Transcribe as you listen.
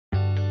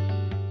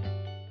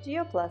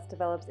Geo-Plus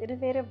develops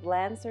innovative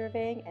land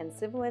surveying and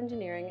civil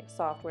engineering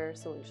software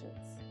solutions.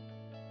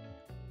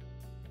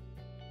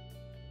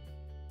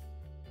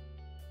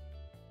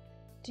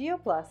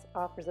 Geo-Plus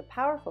offers a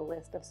powerful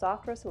list of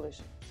software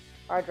solutions.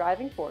 Our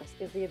driving force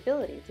is the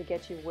ability to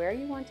get you where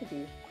you want to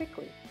be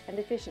quickly and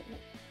efficiently.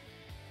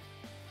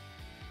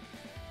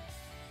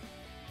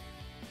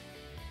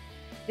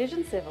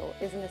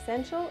 VisionCivil is an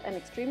essential and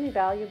extremely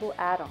valuable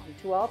add-on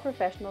to all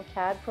professional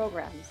CAD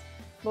programs,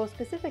 most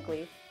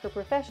specifically for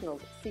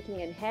professionals seeking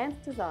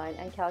enhanced design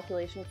and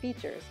calculation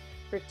features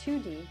for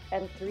 2D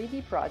and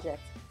 3D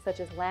projects such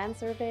as land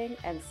surveying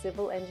and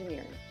civil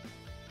engineering.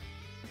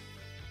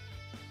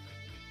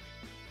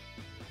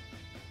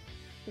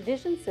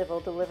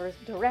 VisionCivil delivers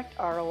direct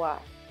ROI.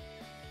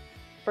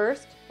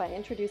 First, by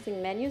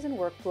introducing menus and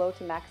workflow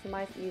to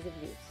maximize ease of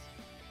use.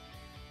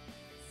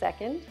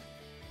 Second,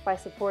 by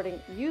supporting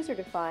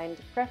user-defined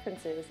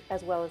preferences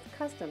as well as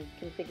custom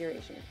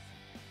configurations.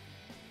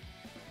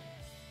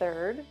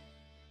 Third,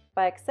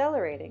 by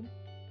accelerating,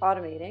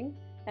 automating,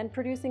 and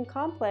producing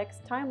complex,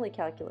 timely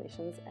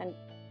calculations and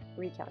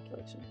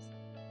recalculations.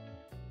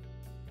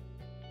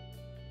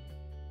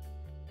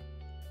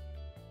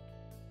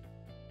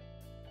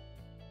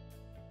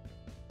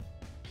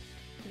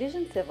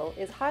 VisionCivil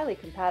is highly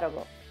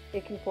compatible.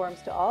 It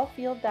conforms to all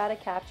field data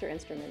capture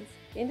instruments,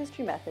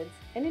 industry methods,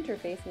 and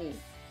interface needs.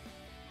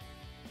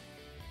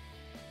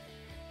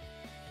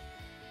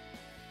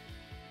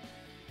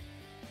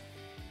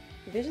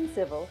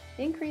 VisionCivil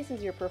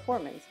increases your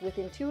performance with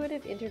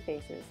intuitive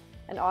interfaces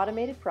and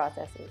automated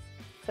processes,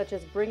 such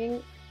as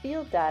bringing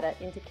field data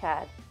into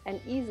CAD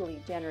and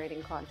easily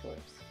generating contours.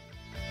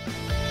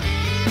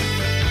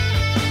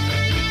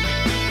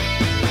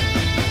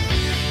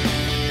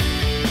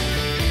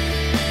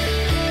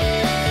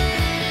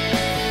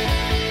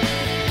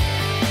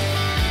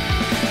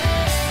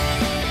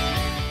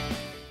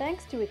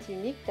 Thanks to its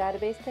unique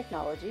database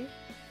technology,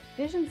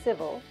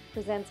 VisionCivil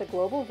presents a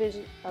global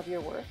vision of your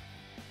work,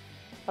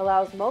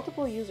 allows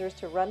multiple users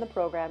to run the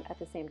program at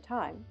the same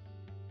time,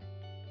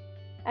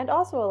 and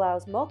also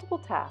allows multiple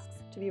tasks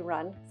to be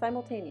run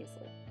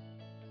simultaneously.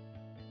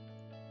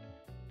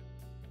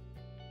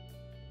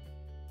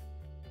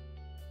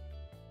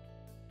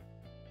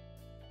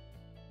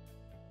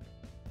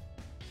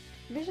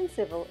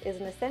 VisionCivil is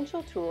an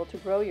essential tool to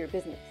grow your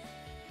business.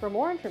 For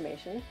more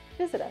information,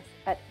 visit us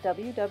at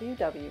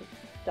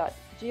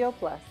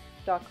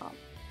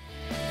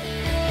www.geoplus.com.